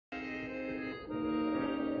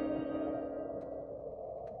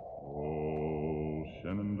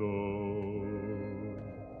Shenandoah.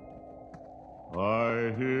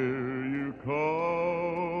 I hear you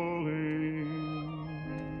calling.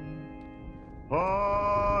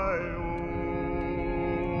 Hi-oh,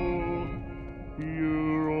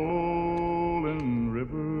 you rolling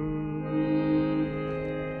river.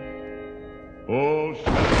 Oh,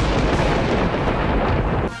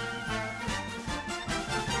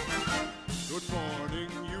 Good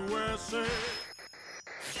morning, USA.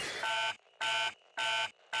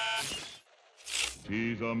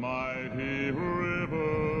 she's a mighty river.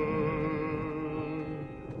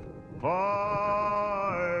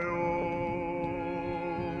 Hi-oh,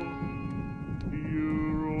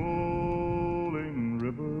 you rolling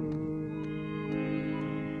river.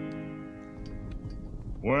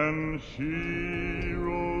 When she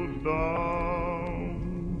rolls down,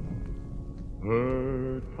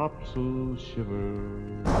 her topsails shiver.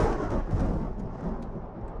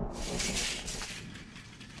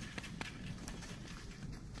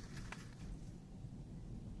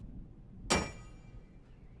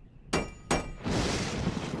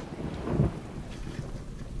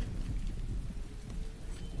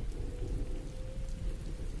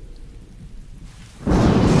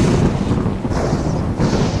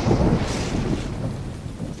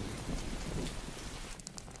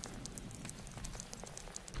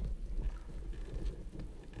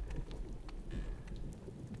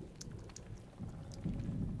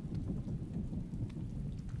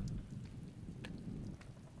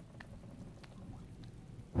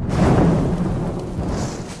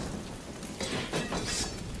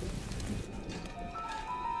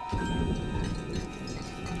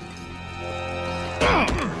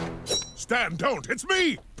 Stan, don't! It's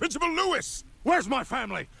me, Principal Lewis! Where's my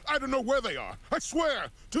family? I don't know where they are. I swear,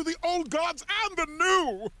 to the old gods and the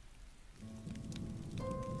new!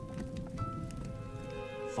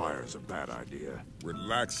 Fire's a bad idea.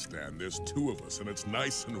 Relax, Stan. There's two of us, and it's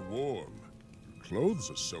nice and warm. Clothes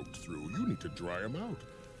are soaked through. You need to dry them out.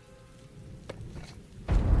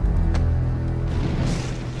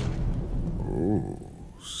 Oh,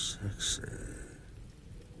 sexy.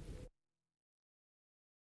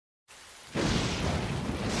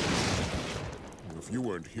 If you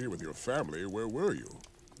weren't here with your family, where were you?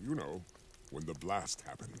 You know, when the blast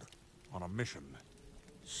happened. On a mission.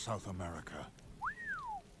 South America.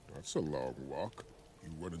 That's a long walk.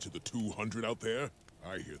 You run into the 200 out there?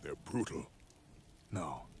 I hear they're brutal.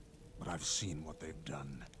 No, but I've seen what they've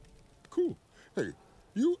done. Cool. Hey,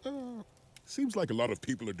 you, seems like a lot of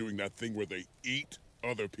people are doing that thing where they eat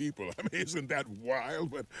other people. I mean, isn't that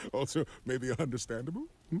wild, but also maybe understandable?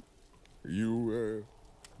 Hmm? You,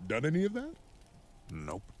 done any of that?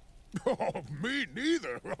 Nope. Oh, me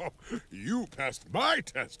neither. Oh, you passed my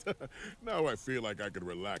test. Now I feel like I can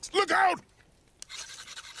relax. Look out!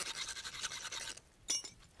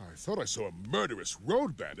 I thought I saw a murderous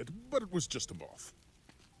road bandit, but it was just a moth.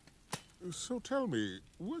 So tell me,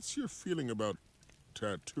 what's your feeling about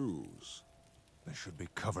tattoos? They should be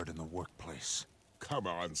covered in the workplace. Come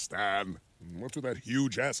on, Stan. What's with that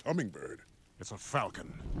huge-ass hummingbird? It's a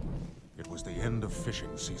falcon. It was the end of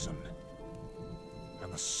fishing season.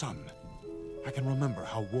 And the sun. I can remember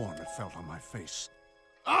how warm it felt on my face.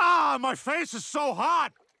 Ah, my face is so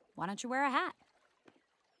hot! Why don't you wear a hat?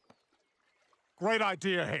 Great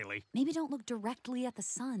idea, Hayley. Maybe don't look directly at the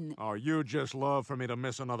sun. Oh, you just love for me to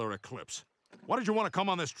miss another eclipse. Why did you want to come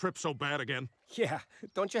on this trip so bad again? Yeah,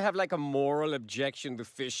 don't you have like a moral objection to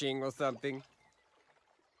fishing or something?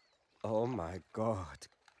 Oh my God,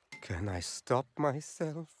 can I stop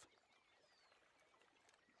myself?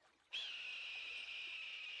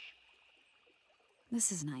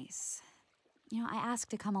 This is nice. You know, I asked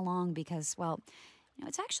to come along because, well, you know,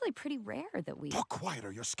 it's actually pretty rare that we... Talk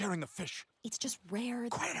quieter, you're scaring the fish. It's just rare.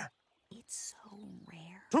 Quieter. It's so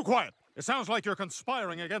rare. Too quiet. It sounds like you're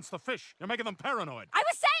conspiring against the fish. You're making them paranoid. I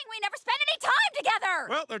was saying we never spent any time together!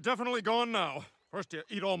 Well, they're definitely gone now. First you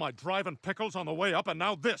eat all my driving pickles on the way up, and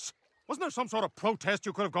now this. Wasn't there some sort of protest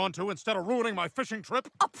you could have gone to instead of ruining my fishing trip?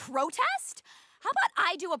 A protest? How about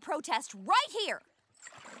I do a protest right here?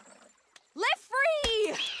 Live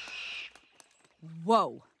free!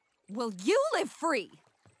 Whoa. Will you live free?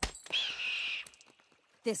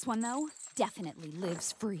 This one, though, definitely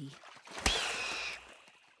lives free.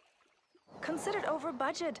 Considered over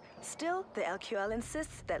budget. Still, the LQL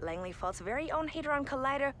insists that Langley Falls' very own Hadron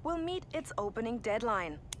Collider will meet its opening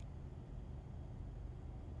deadline.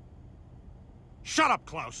 Shut up,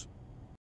 Klaus.